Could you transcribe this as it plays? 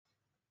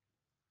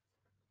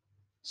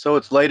So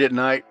it's late at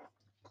night.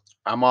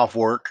 I'm off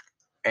work,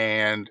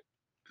 and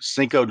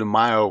Cinco de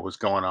Mayo was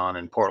going on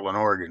in Portland,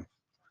 Oregon.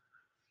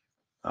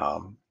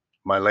 Um,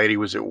 my lady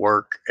was at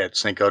work at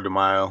Cinco de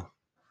Mayo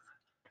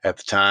at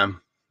the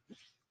time,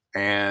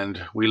 and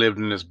we lived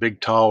in this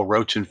big, tall,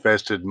 roach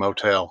infested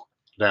motel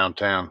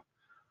downtown.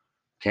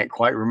 Can't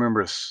quite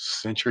remember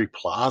Century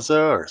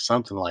Plaza or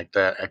something like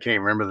that. I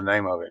can't remember the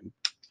name of it.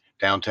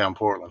 Downtown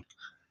Portland.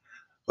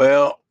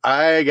 Well,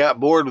 I got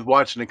bored with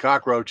watching the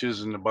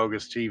cockroaches and the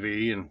bogus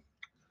TV,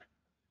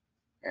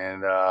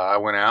 and I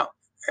went out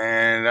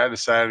and I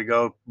decided to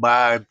go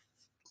buy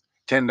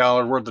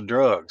 $10 worth of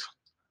drugs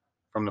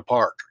from the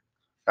park.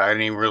 I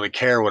didn't even really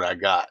care what I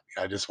got.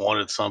 I just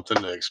wanted something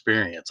to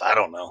experience. I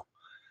don't know.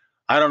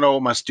 I don't know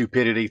what my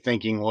stupidity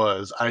thinking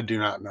was. I do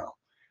not know.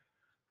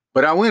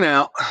 But I went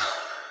out,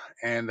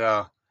 and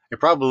it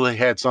probably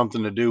had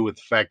something to do with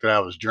the fact that I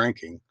was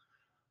drinking,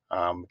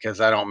 because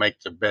I don't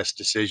make the best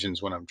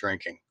decisions when I'm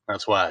drinking.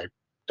 That's why I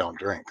don't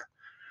drink.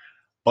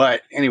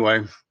 But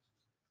anyway,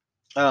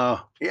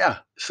 yeah.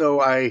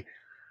 So I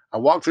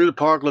walked through the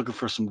park looking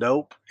for some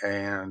dope,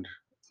 and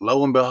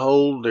lo and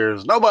behold,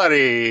 there's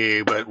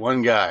nobody but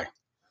one guy.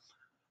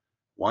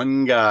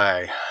 One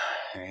guy.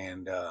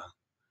 And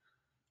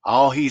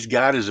all he's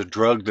got is a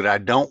drug that I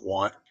don't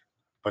want,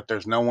 but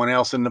there's no one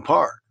else in the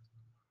park.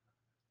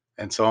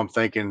 And so I'm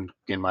thinking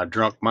in my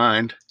drunk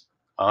mind,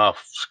 oh,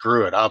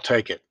 screw it. I'll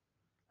take it.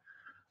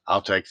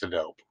 I'll take the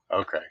dope.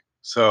 Okay.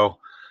 So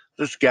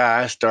this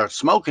guy starts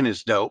smoking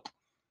his dope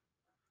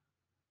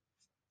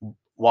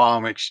while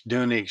I'm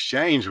doing the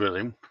exchange with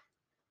him,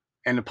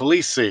 and the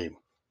police see him.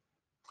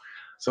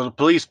 So the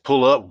police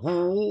pull up,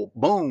 whoo,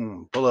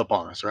 boom, pull up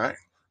on us, right?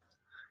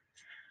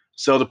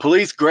 So the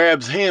police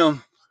grabs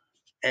him,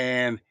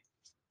 and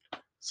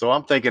so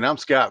I'm thinking I'm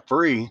scot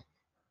free,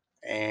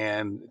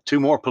 and two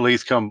more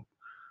police come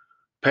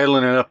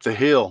pedaling it up the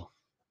hill.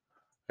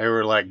 They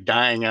were like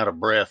dying out of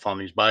breath on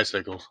these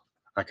bicycles.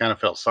 I kind of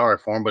felt sorry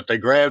for them, but they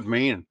grabbed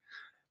me and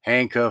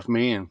handcuffed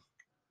me. And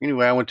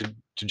anyway, I went to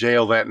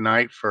jail that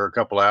night for a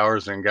couple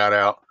hours and got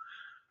out.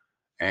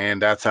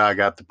 And that's how I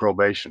got the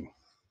probation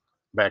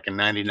back in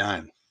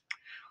 '99.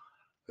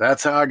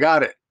 That's how I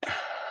got it.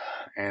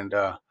 And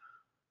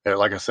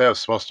like I said, it was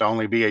supposed to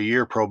only be a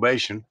year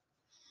probation.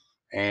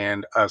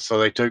 And so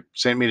they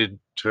sent me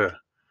to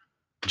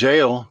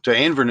jail to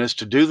Inverness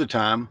to do the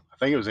time. I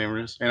think it was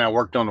Inverness. And I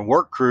worked on the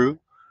work crew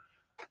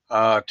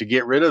to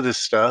get rid of this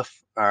stuff.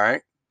 All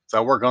right. So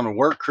I work on the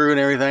work crew and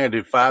everything. I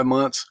did 5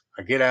 months.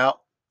 I get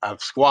out.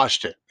 I've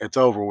squashed it. It's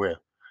over with.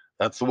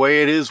 That's the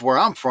way it is where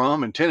I'm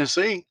from in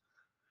Tennessee.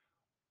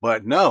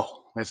 But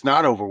no, it's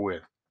not over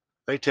with.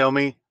 They tell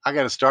me I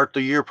got to start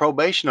the year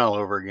probation all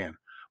over again.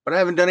 But I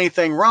haven't done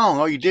anything wrong.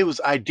 All you did was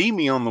ID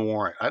me on the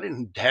warrant. I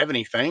didn't have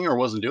anything or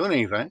wasn't doing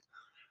anything.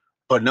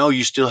 But no,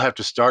 you still have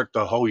to start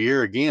the whole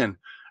year again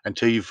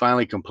until you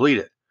finally complete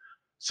it.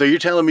 So you're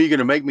telling me you're going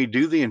to make me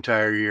do the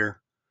entire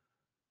year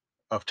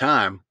of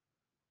time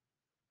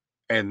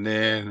and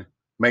then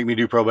make me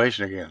do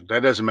probation again?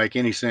 That doesn't make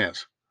any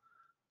sense.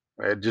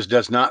 It just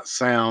does not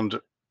sound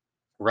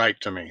right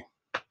to me.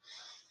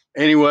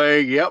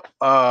 Anyway, yep.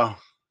 And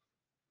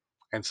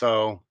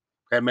so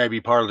that may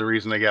be part of the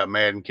reason they got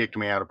mad and kicked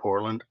me out of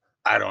Portland.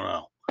 I don't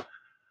know.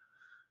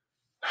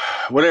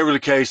 Whatever the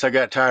case, I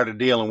got tired of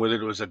dealing with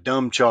it. It was a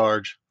dumb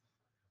charge.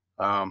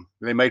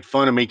 They made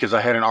fun of me because I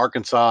had an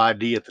Arkansas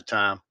ID at the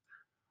time.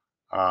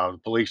 The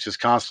police just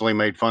constantly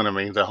made fun of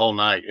me the whole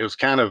night. It was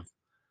kind of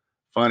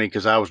funny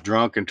because I was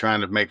drunk and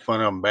trying to make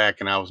fun of them back,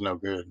 and I was no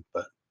good.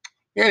 But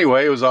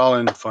anyway, it was all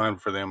in fun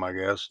for them, I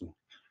guess. And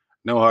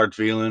no hard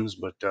feelings,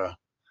 but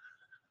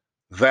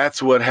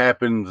that's what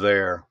happened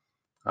there.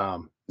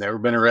 Never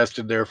been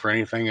arrested there for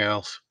anything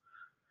else.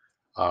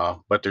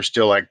 But there's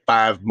still like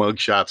 5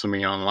 mugshots of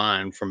me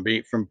online from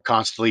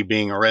constantly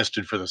being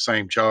arrested for the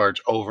same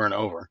charge over and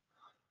over.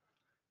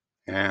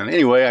 And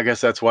anyway, I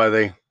guess that's part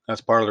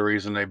of the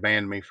reason they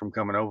banned me from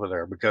coming over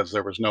there, because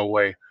there was no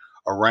way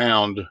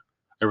around.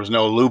 There was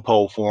no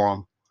loophole for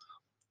them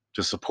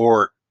to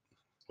support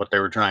what they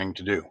were trying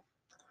to do.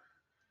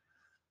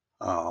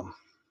 Um,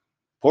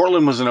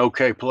 Portland was an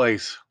okay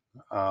place,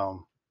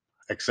 um,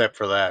 except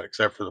for that,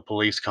 except for the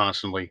police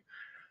constantly.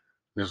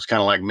 It was kind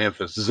of like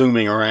Memphis,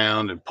 zooming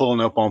around and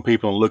pulling up on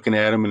people and looking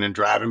at them and then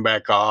driving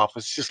back off.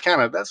 It's just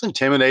that's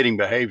intimidating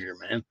behavior,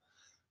 man.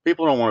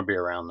 People don't want to be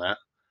around that.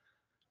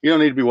 You don't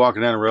need to be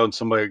walking down the road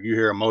and you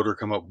hear a motor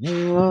come up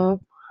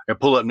and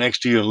pull up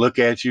next to you and look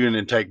at you and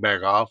then take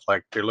back off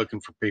like they're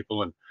looking for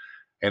people, and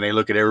they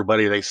look at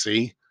everybody they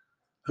see.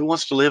 Who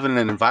wants to live in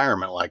an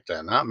environment like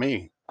that? Not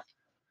me.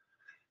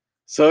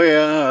 So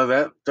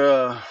yeah,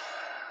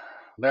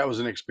 that was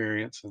an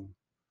experience, and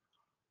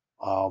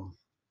um,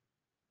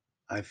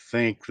 I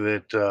think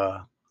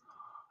that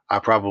I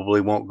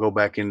probably won't go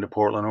back into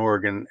Portland,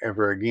 Oregon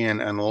ever again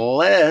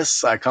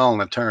unless I call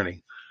an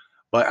attorney.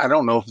 But I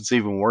don't know if it's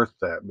even worth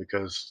that,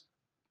 because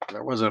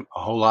there wasn't a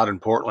whole lot in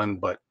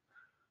Portland, but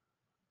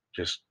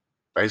just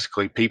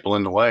basically people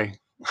in the way.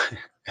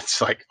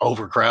 It's like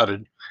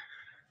overcrowded.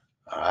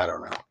 I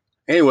don't know.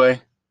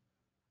 Anyway,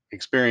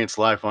 experience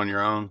life on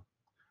your own,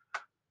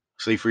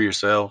 see for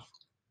yourself.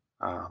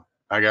 Uh,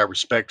 I got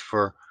respect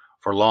for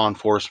law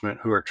enforcement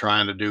who are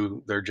trying to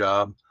do their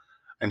job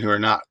and who are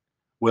not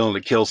willing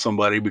to kill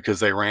somebody because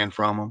they ran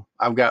from them.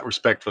 I've got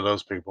respect for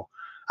those people.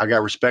 I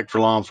got respect for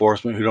law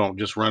enforcement who don't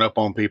just run up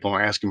on people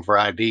and ask them for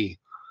ID.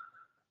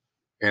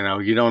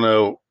 You don't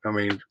know. I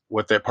mean,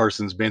 what that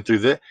person's been through.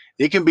 That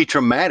it can be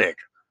traumatic.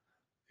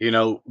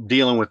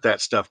 Dealing with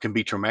that stuff can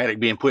be traumatic.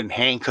 Being put in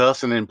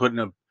handcuffs and then put in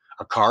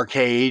a car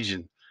cage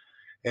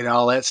and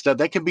all that stuff.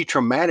 That can be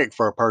traumatic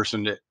for a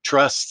person that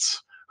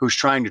trusts, who's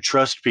trying to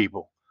trust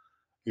people.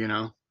 You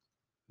know,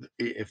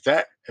 if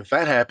that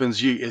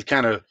happens, it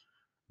kind of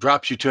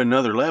drops you to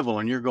another level,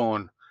 and you're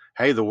going,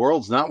 "Hey, the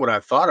world's not what I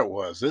thought it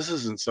was. This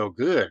isn't so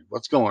good.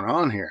 What's going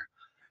on here?"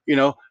 You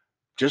know,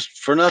 just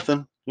for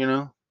nothing.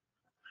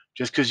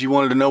 Just because you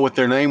wanted to know what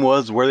their name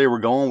was, where they were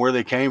going, where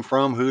they came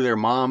from, who their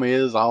mom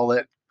is, all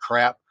that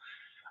crap.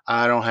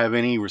 I don't have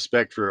any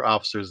respect for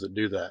officers that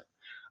do that.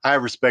 I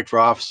have respect for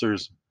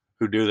officers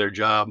who do their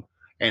job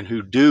and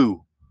who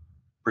do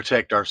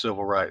protect our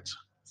civil rights.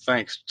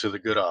 Thanks to the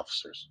good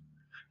officers.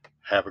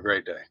 Have a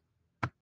great day.